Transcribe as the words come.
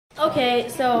Okay,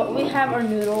 so we have our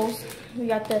noodles. We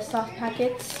got the soft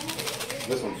packets.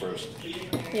 This one first.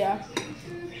 Yeah.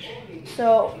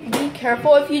 So be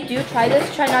careful if you do try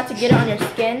this. Try not to get it on your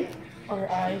skin. On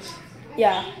your eyes.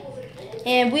 Yeah.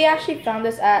 And we actually found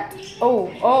this at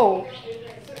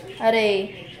at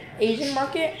a Asian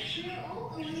market.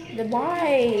 The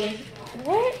why?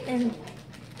 What? And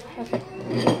okay.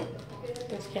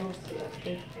 This camera's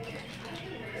good.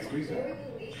 Squeeze it.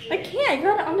 I can't. I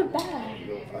got it on the bag.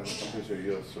 I'm pretty sure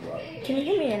you'll survive. Can you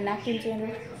give me a napkin,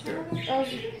 Zander? Here.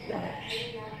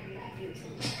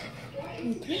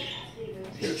 Thank you.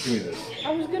 Here, give me this.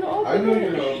 I was gonna open I know it.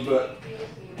 you know, but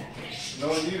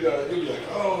knowing you guys, it was like,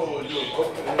 oh, you'll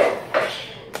open it.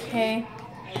 Okay.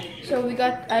 So I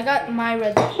got my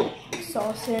red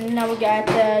sauce in. Now we got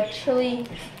the chili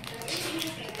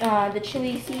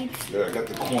seeds. Yeah, I got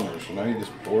the corner, so now you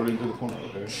just pour it into the corner,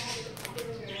 okay?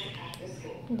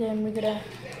 Then we're gonna.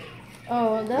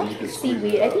 Oh, Then you can that's squeeze it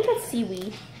seaweed. I out. think that's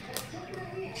seaweed.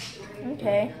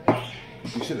 Okay.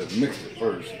 You should have mixed it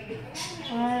first.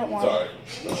 I don't want. Sorry.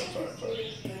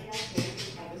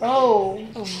 Oh.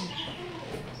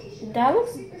 That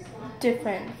looks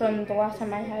different from the last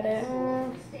time I had it.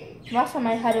 Last time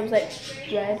I had it was like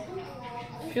red.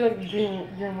 I feel like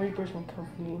Grim Reapers will come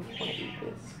for me when I eat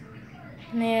this.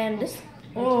 Man, this.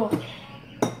 Oh.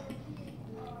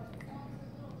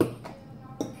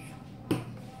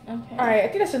 Okay. Alright, I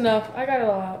think that's enough. I got it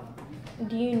all out.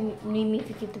 Do you need me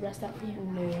to get the rest out for you?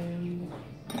 No.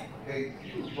 Hey,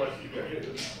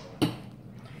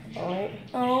 Alright.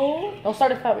 Oh, Don't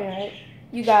start it without me, alright?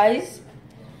 you guys.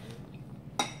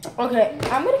 Okay,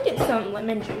 I'm gonna get some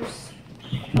lemon juice.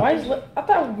 Why is I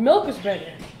thought milk was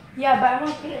better. Yeah, but I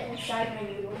want to put it inside my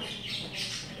noodles.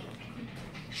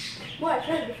 What? I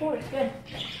tried it before. It's good.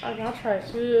 Okay, I'll try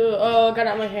it. Oh, I got it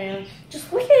out my hands.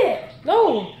 Just lick it.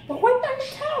 No! But wipe down your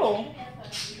towel.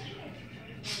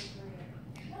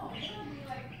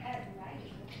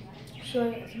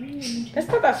 So, That's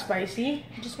not that spicy.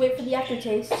 just wait for the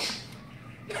aftertaste.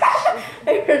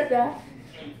 I heard that.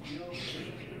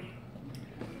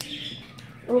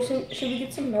 Oh, should we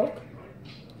get some milk?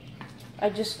 I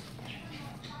just...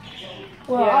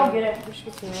 Well, yeah, I'll get it. We should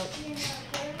get some milk.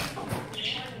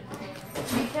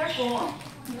 Be careful.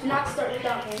 Do not start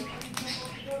without me.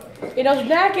 You know,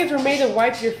 napkins were made to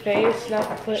wipe your face,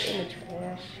 not to put in the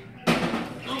trash.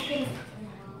 Okay.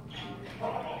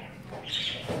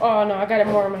 Oh no, I got it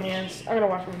more on my hands. I'm gonna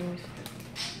wash my hands.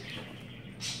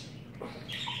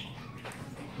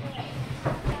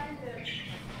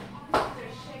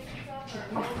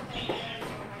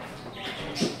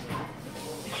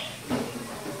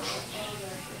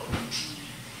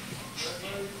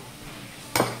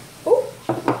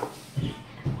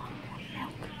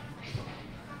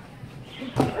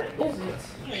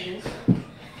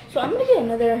 So I'm gonna get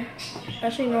another.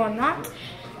 Actually, no, I'm not.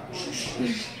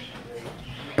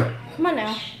 Come on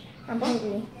now. I'm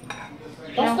hungry.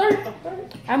 Don't No.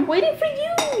 start. I'm waiting for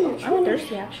you. I'm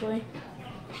thirsty, actually.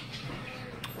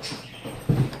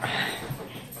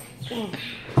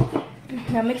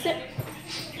 Now mix it.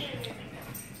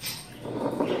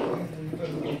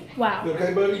 Wow. You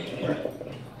okay, buddy?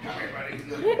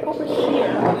 Put it over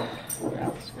here.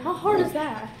 How hard is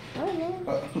that? I don't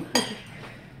know.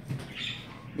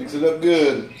 Mix it up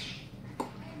good.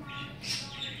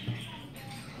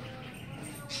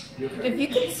 If you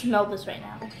can smell this right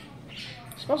now. It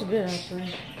smells good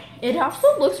actually. It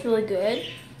also looks really good.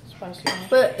 Spicy.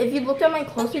 But if you look at mine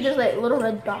closely, there's like little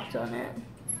red dots on it.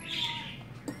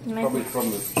 And Probably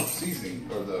from the seasoning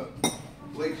or the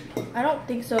plate. I don't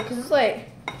think so, because it's like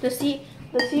the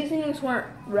seasonings weren't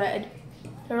red.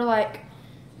 They were like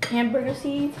hamburger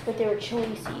seeds, but they were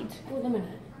chili seeds. Wait a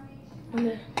minute. On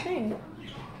the thing.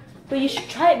 But you should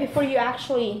try it before you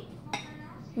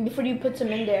put some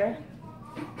in there.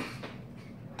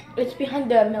 It's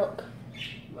behind the milk.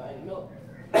 Milk.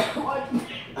 I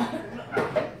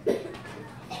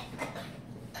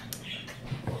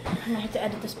might have to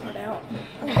edit this part out.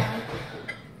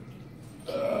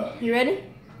 You ready?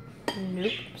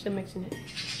 Nope. Still mixing it.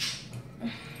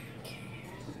 I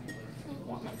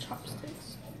want my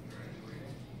chopsticks.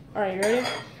 Alright, you ready?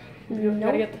 You Nope.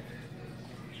 gotta get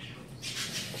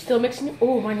Still mixing it?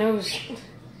 Oh, my nose.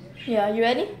 Yeah, you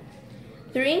ready?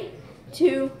 3,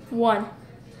 2, 1.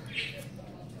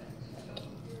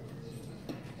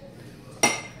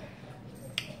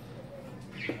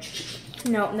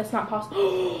 No, that's not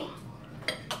possible.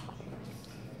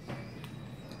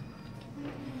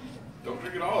 Don't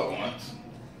drink it all at once.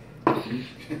 You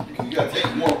gotta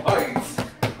take more bites.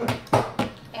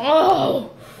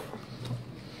 Oh!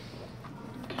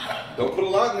 Don't put a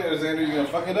lot in there, Zander. You're gonna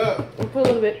fuck it up. We'll put a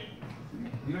little bit.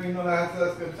 You ain't know that's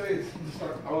gonna taste.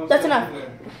 That's enough.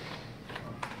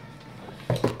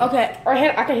 Okay.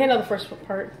 I can handle the first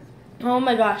part. Oh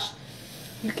my gosh.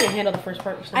 You can't handle the first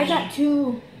part. I got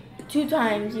two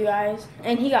times, you guys,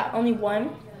 and he got only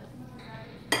one.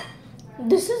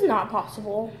 This is not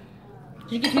possible.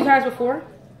 Did you get 2 times before?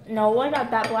 No, I got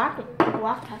that black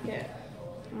packet.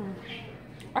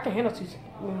 I can handle 2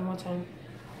 one time.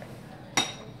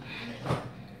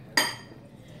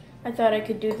 I thought I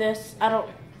could do this. I don't.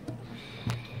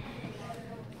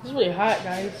 It's really hot,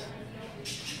 guys.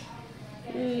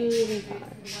 Really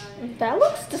hot. That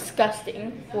looks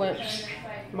disgusting. What?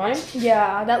 Mine?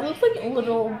 Yeah, that looks like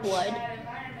little blood.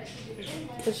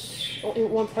 It's only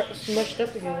one part smushed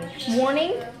up together.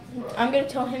 Warning, I'm gonna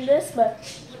tell him this, but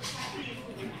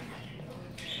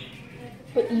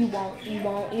you won't.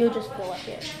 You'll just feel like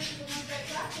it,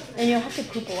 and you'll have to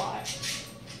poop a lot.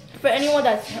 For anyone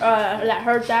that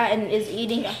heard that and is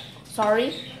eating,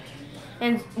 sorry.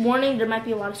 And warning, there might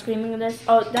be a lot of screaming in this.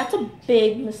 Oh, that's a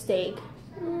big mistake.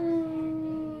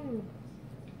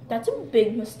 That's a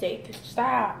big mistake.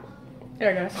 Stop.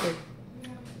 There you go. That's good.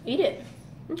 Eat it.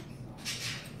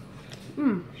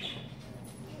 I'm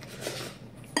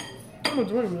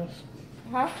enjoying this.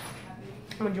 Huh?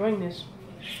 I'm enjoying this.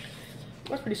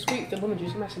 That's pretty sweet. The lemon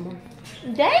juice. I'm have some more.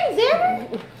 Dang,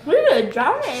 Zander. You're gonna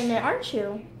drown it in it, aren't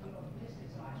you?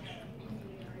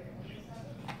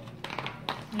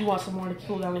 You want some more to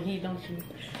cool down the heat, don't you?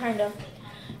 Kind of.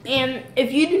 And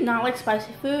if you do not like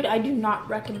spicy food, I do not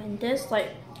recommend this. Like,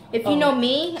 if you know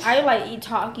me, I like eat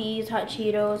Takis, hot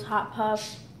Cheetos, hot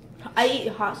puffs. I eat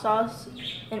hot sauce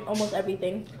and almost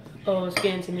everything. Oh, it's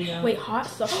getting to me now. Wait, hot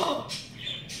sauce?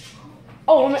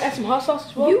 Oh, I'm gonna add some hot sauce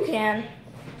as well? You can.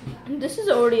 This is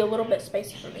already a little bit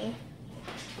spicy for me.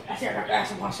 I think I have to add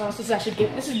some hot sauce. This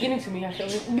is getting to me,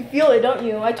 actually. You feel it, don't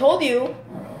you? I told you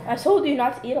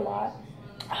not to eat a lot.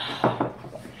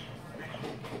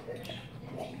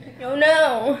 Oh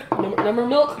no. No more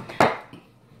milk.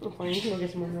 I'm fine, you can go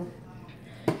get some more milk.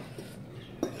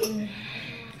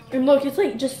 And look, it's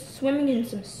like just swimming in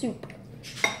some soup.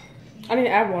 I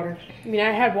didn't add water. I mean,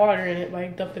 I had water in it, but I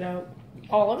dumped it out.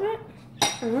 All of it?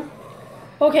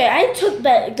 Okay, I took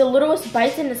the littlest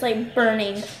bites and it's like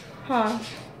burning. Huh.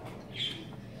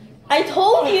 I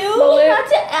told you not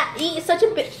to eat such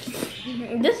a bit.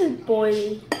 This is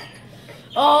boiling.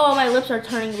 Oh, my lips are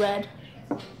turning red.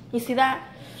 You see that?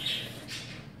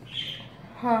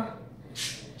 Huh.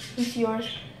 It's yours.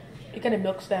 You got a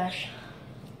milk stash.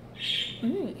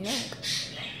 Milk.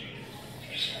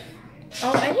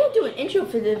 Oh, I didn't do an intro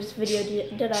for this video,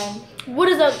 did I? What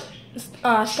is up,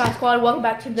 Scott Squad? Welcome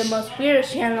back to the most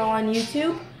weirdest channel on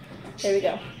YouTube. There we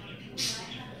go.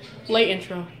 Late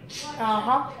intro.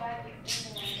 Uh-huh.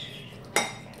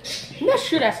 Maybe I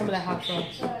should add some of that hot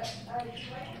sauce.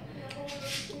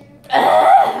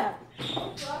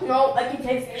 No, I can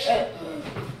taste it.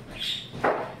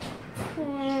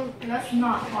 That's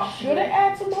not possible. Should I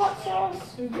add some hot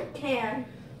sauce? You can.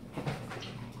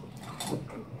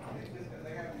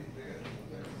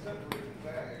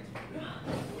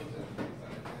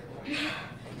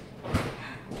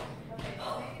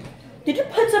 Did you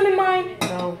put some in mine?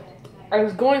 No. I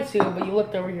was going to, but you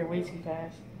looked over here way too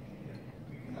fast.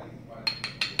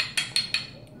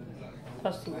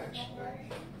 That's too much.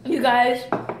 You guys,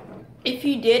 if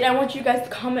you did, I want you guys to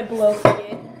comment below if you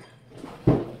did.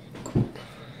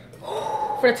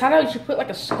 For the title, you should put like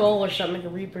a skull or something, like a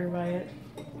reaper by it.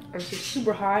 Or if it's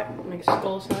super hot, make a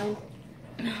skull sign.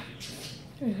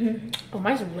 Oh,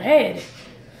 mine's red.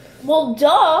 Well,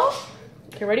 duh.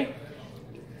 Okay, ready?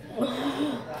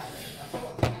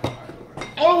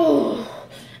 Oh,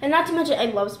 and not to mention, I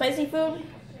love spicy food.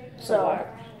 So,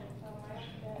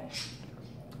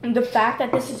 the fact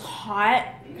that this is hot,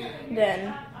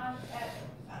 then.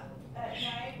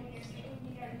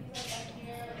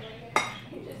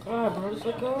 God, bro, just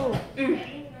let go. I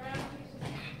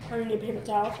need a paper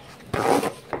towel.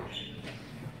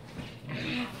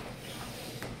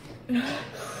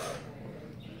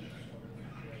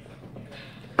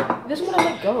 This one I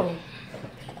let go.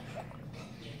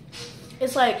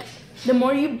 It's like the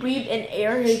more you breathe in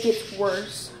air, it gets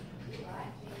worse.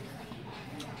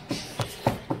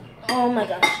 Oh my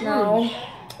gosh, no.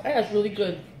 That's really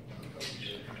good.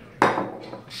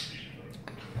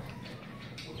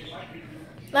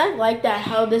 I like that,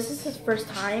 how this is his first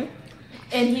time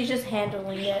and he's just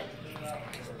handling it.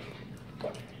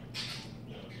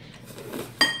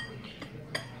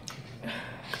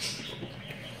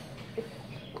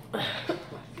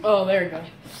 Oh, there you go.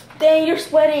 Dang, you're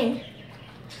sweating.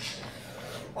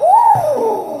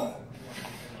 Woo!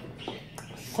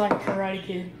 It's like Karate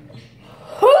Kid.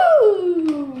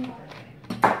 Woo!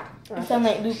 You sound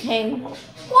like Liu Kang.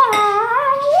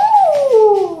 Wow!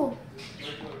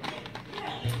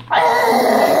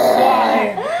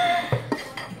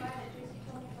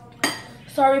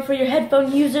 Sorry for your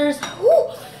headphone users.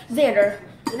 Woo! Zander.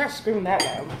 You're not screaming that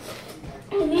loud.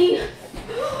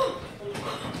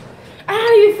 I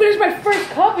haven't even finished my first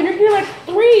cup and you're getting like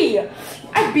 3.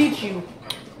 I beat you.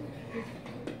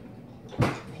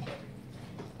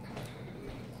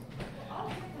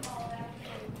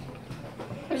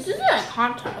 This isn't a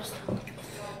contest.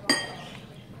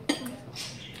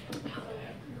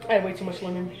 I had way too much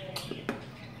lemon.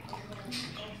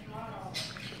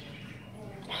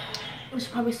 We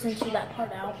should probably censor that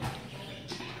part out.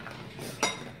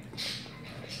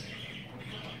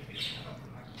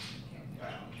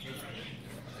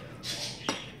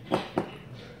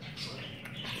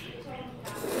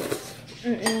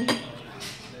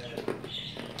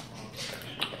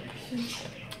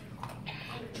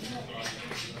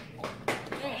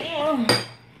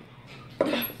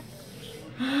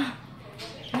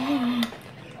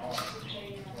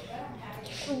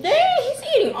 Dang, he's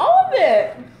eating all of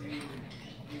it.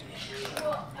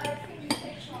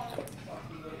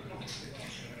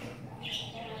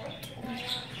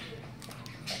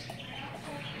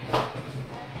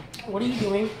 What are you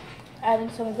doing? Adding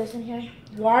some of this in here.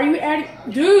 Why are you adding?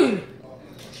 Dude!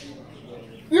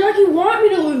 You're like you want me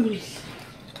to lose.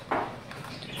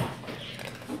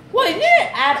 Well, you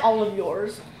didn't add all of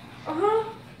yours. Uh-huh.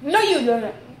 No, you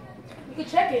didn't. You can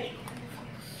check it.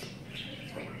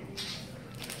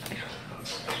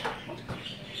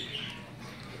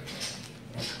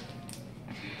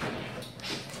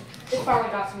 It finally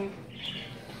got to me.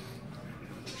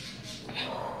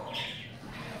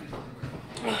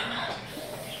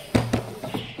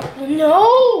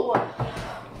 No!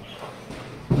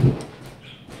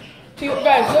 See,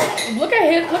 guys, look at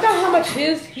his. Look at how much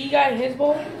he got in his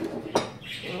bowl.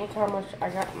 And look how much I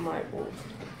got in my bowl.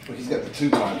 Well, he's got the 2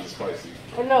 times the spicy.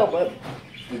 I know, but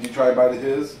Did you try a bite of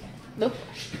his? nope.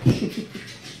 Is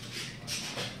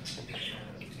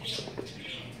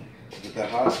it that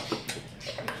hot?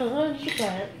 You should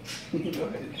try it. Go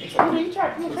ahead. You try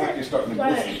it. Looks like you're starting to Go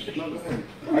ahead. glisten. No, go ahead.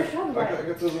 I'm just trying I to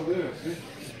got those over there. See?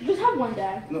 Just have one,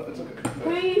 Dad. No, it's okay.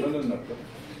 Please. No.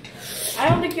 I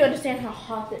don't think you understand how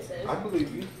hot this is. I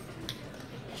believe you.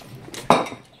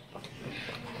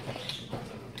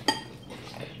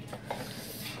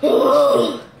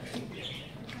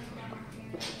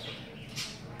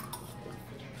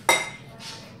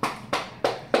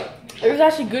 It was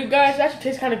actually good, guys. It actually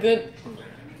tastes kind of good.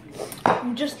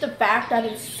 Just the fact that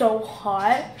it's so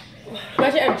hot.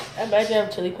 Imagine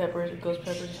have chili peppers or ghost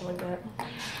peppers or something like that.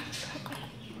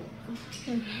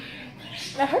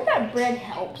 I heard that bread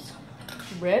helps.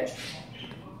 Bread?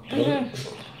 Did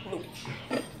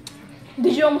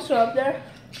you almost throw up there?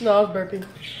 No, I was burping.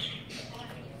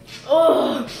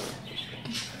 Ugh.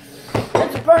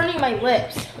 It's burning my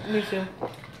lips. Me too.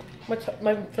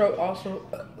 My throat also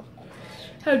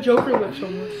had Joker lips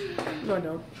almost. No, I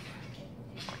don't.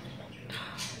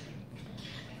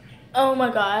 Oh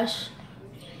my gosh.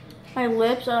 My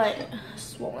lips are like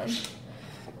swollen.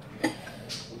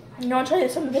 You want to try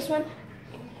some of this one?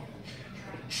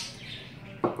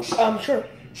 Sure.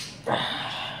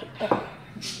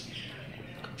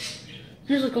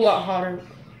 Yours look a lot hotter.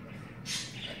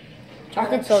 I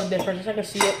can tell the difference. I can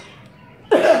see it.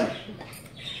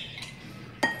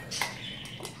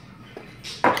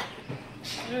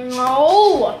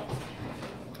 No.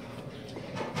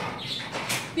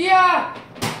 Yeah,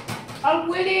 I'm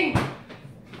winning.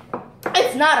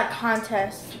 It's not a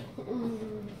contest.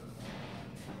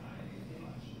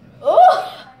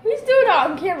 Oh, he's doing it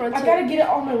on camera too. I gotta get it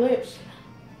on my lips.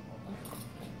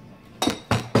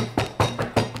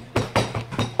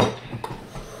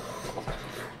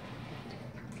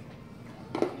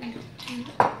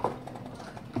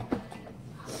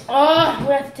 Oh,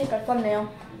 we have to take our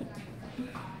thumbnail.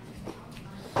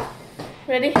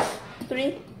 Ready?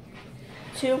 3,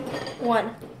 2,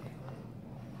 1.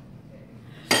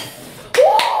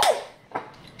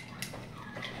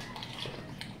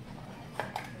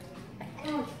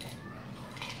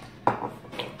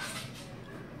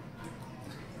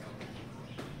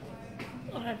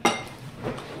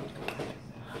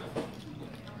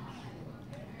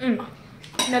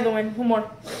 Another one. One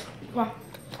more. Come on.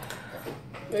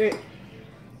 Wait.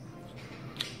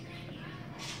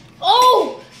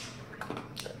 Oh!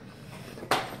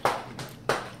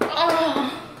 I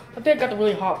think I got the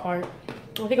really hot part.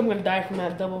 I think I'm gonna die from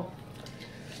that double.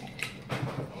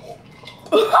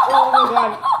 Oh my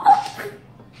god.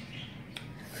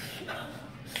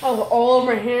 Oh, all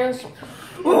over my hands.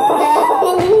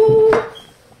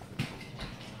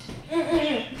 I'm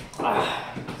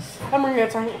bringing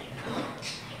it time.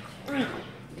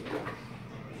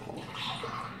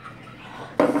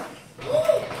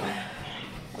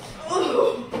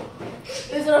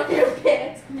 Is it on your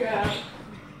pants? Yeah.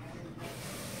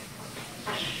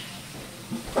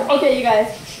 Okay, you guys.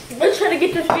 Let's try to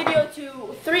get this video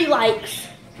to 3 likes.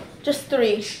 Just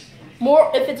 3.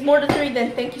 More. If it's more than 3,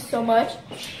 then thank you so much.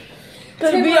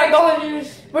 Because we are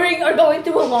going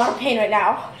through a lot of pain right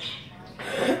now.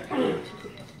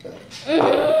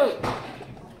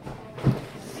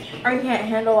 I can't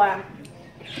handle that.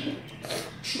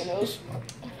 My nose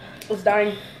was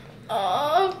dying.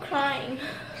 Oh, I'm crying.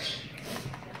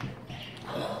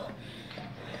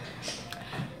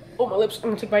 Oh, my lips. I'm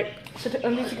gonna take a bite.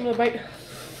 I'm gonna take another bite.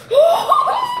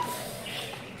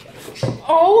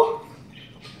 Oh.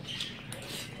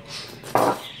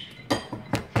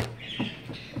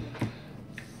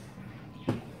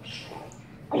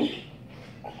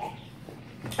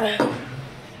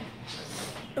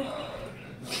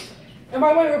 And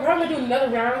by the way, we're probably doing another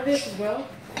round of this as well.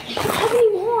 How many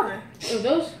more? Oh,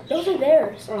 those? Those are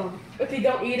theirs. If they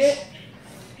don't eat it.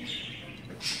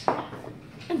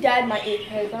 Dad might eat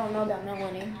his. I don't know that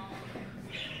Melanie.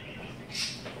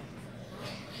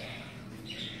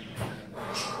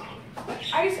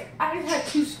 I just had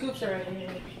 2 scoops already.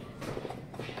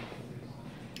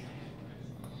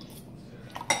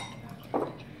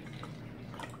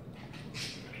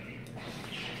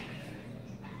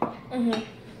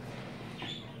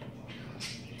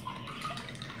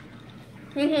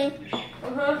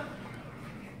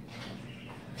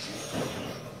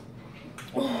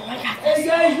 Oh, I got Hey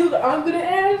this. guys, look, I'm gonna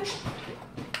add.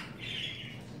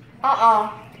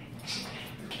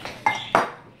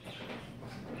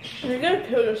 You're gonna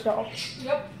kill yourself.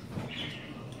 Yep.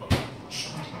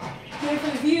 Wait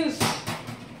for the views.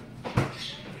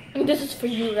 And this is for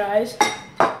you guys.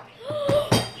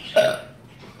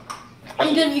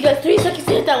 I'm giving you guys 3 seconds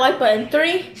to hit that like button.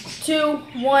 3, 2,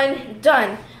 1,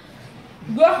 done.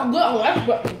 Like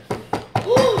button.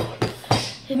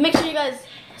 And make sure you guys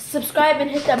subscribe and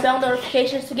hit that bell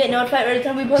notifications to get notified every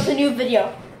time we post a new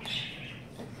video.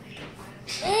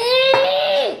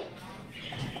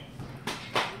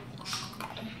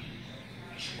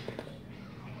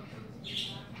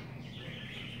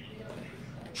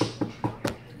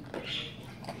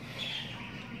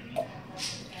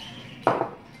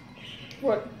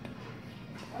 What?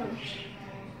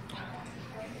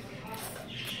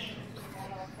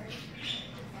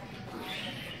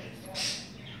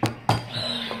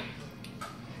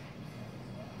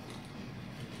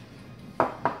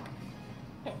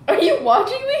 Are you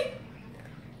watching me?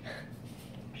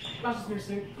 I was just gonna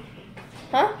say.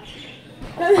 Huh?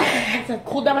 It's like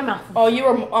cool down my mouth. Oh, you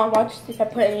were watching if I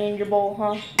put it in your bowl,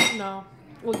 huh? No.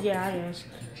 Well, yeah, I guess.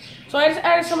 So I just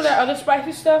added some of that other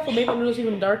spicy stuff, or maybe my noodles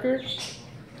even darker.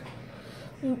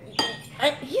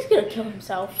 He's gonna kill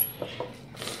himself.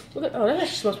 Look at, oh, that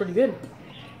actually smells pretty good.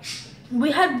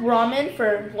 We had ramen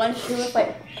for lunch too. It's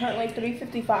like currently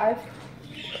 $3.55.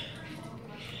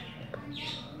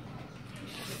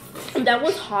 And that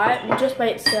was hot just by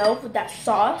itself with that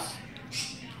sauce.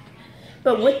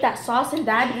 But with that sauce and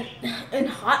that and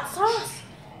hot sauce.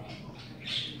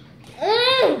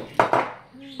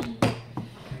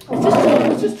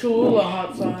 It's just Cholula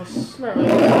hot sauce. Not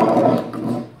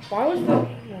really. Why was that?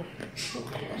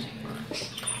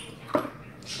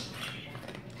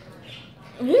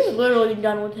 He's literally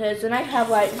done with his, and I have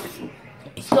like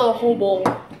still a whole bowl.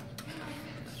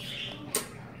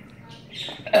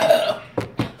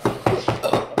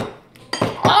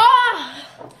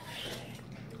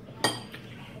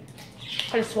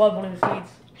 I just swallowed one of the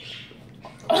seeds.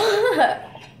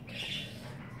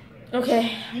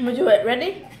 Okay, I'm gonna do it.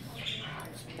 Ready?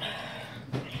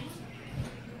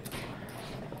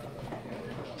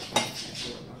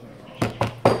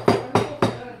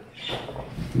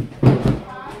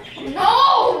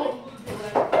 No!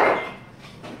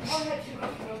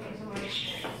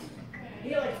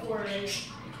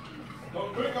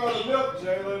 Don't drink all the milk,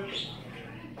 Jalen.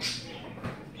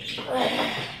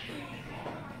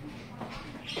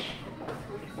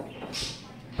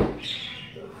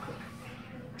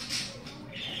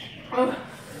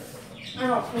 I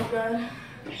don't feel good.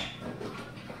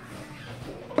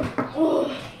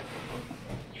 Oh.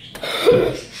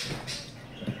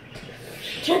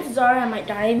 Chances are I might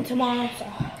die tomorrow, so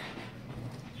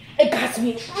it got to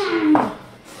me.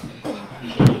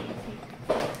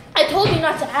 I told you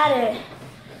not to add it.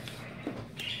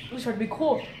 I'm just trying to be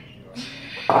cool.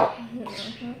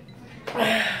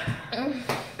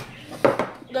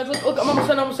 Guys, look, I'm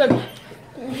almost done.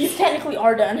 These technically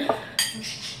are done.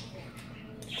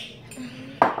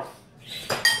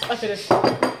 I finished.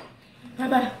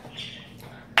 Bye-bye.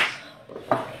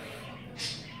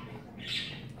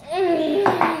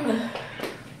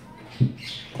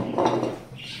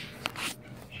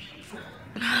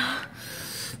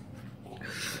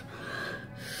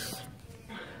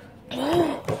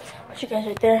 You guys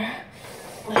right there.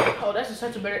 Oh, that's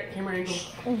such a better camera angle.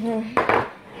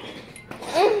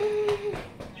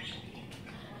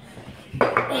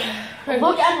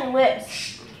 Look at your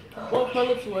lips. What my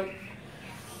lips look?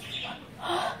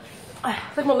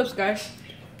 Look my lips, guys.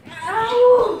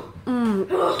 Ow!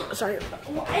 Sorry.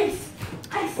 Oh, ice,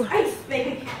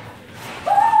 baby.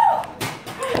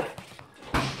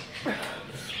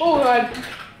 Oh god.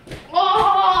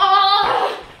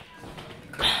 Oh!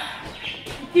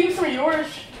 Give me some of yours.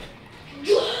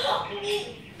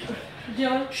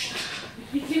 Jalen,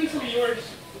 give me some of yours.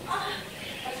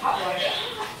 That's hot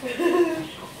water.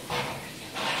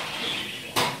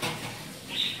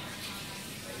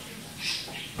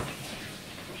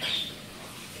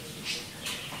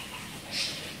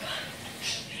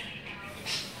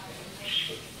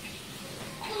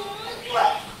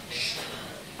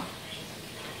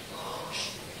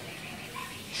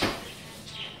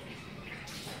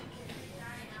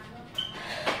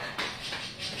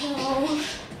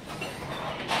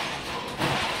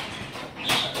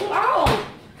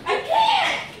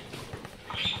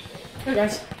 Hey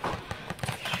guys.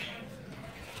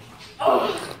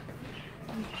 Oh.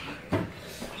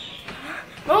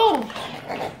 Oh.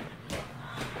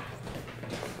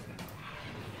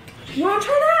 You wanna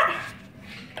try that?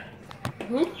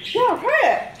 Hmm? Yeah, try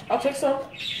it. I'll take some.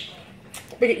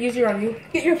 Make it easier on you.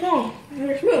 Get your phone and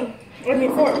your spoon. I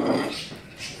mean fork.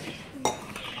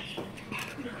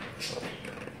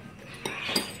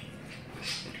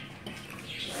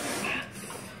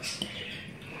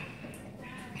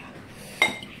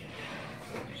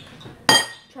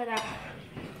 Try that.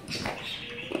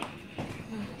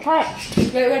 Try it. We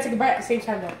gotta take a bite at the same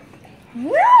time though.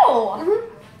 No!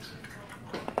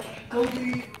 Go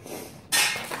byeee.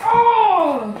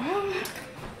 Oh!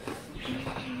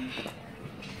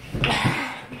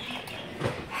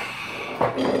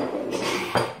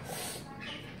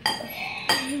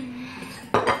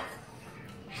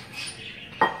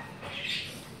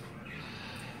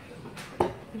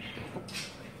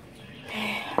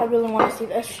 I really want to see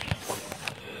this.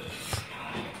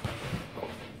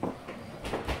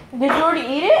 Did you already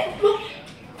eat it?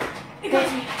 It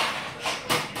got me.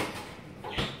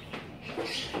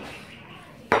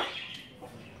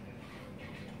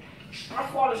 My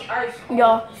fault is ice.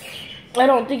 Y'all, I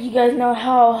don't think you guys know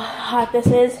how hot this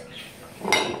is.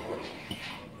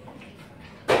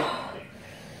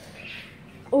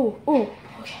 Oh, oh,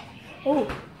 okay. Oh.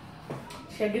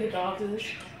 Should I get the dog to this?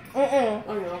 Mm-mm.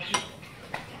 Oh no.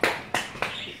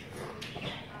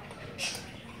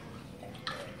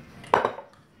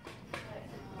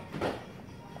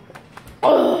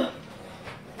 Ugh.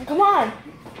 Come on.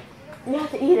 You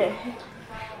have to eat it.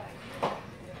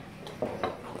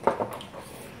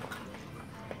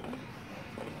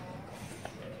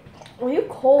 Are you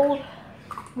cold?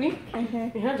 Me?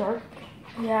 Mm-hmm. Your hands are.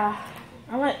 Yeah.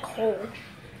 I'm like cold.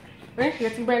 Ready? You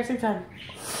have to take a bite at the same time.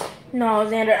 No,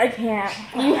 Xander, I can't.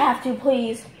 You have to,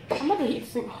 please. I'm about to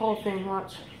eat the whole thing,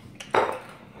 watch.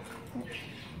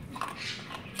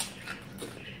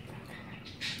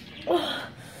 Ugh.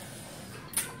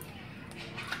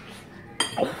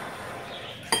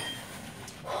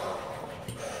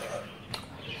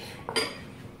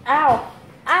 Ow.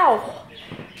 Ow.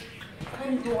 I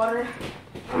need water.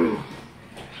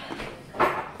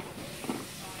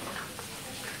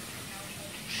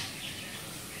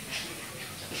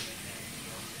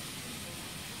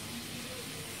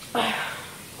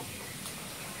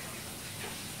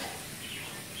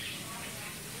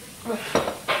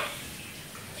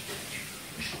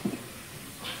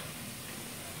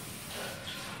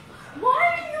 Why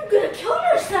are you gonna kill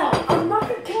yourself? I'm not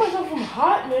gonna kill myself from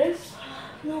hotness.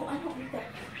 No, I don't need that.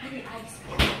 I need ice.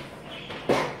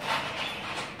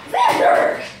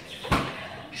 Zander!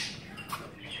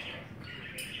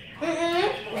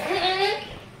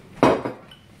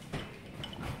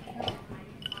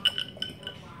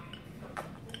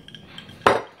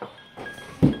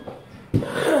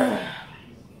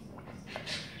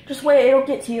 Just wait, it'll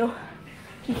get to you.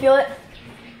 Can you feel it?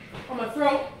 On my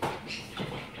throat.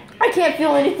 I can't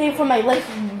feel anything from my legs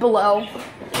below.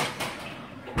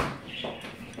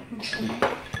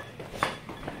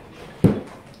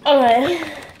 Okay.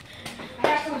 I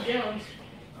got some Jalen's.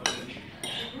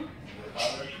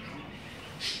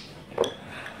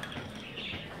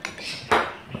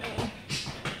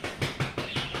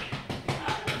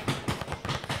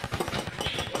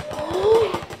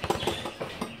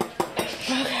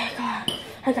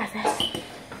 I got this.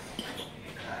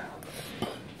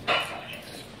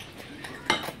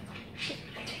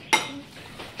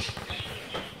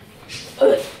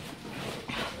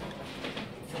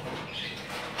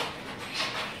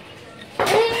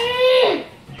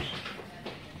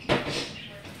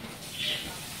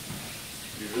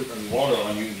 You're dripping water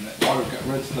on you, and that water's got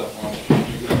red stuff on it.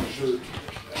 You got your shirt.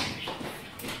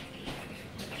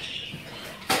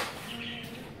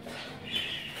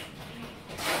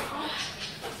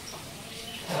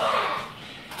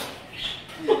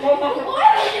 Why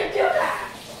did you do that?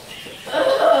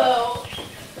 Oh.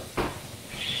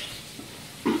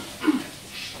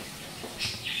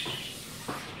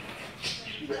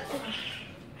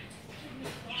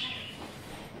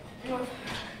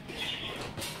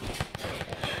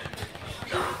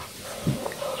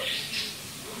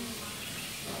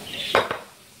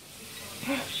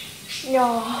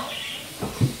 Yeah.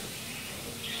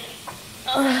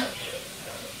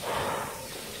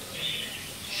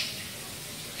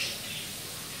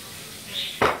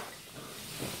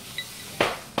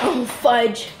 Oh,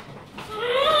 fudge.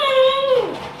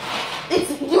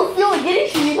 You feel it getting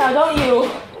to you now, don't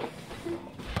you?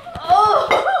 Oh.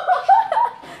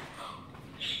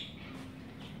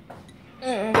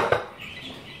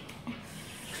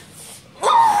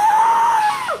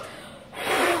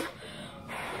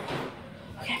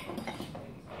 Okay.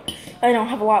 I don't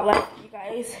have a lot left, you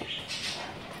guys.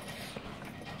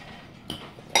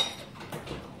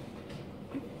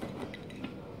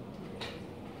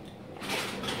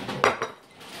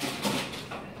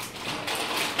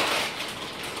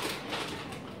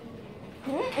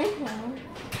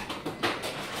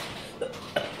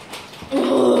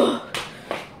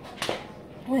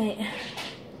 Wait.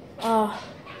 Okay.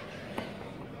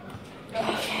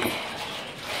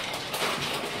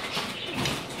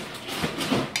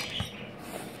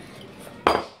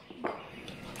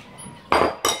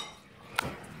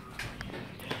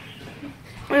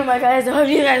 Anyway, guys, I hope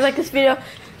you guys like this video.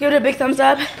 Give it a big thumbs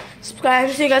up. Subscribe.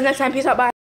 See you guys next time. Peace out. Bye.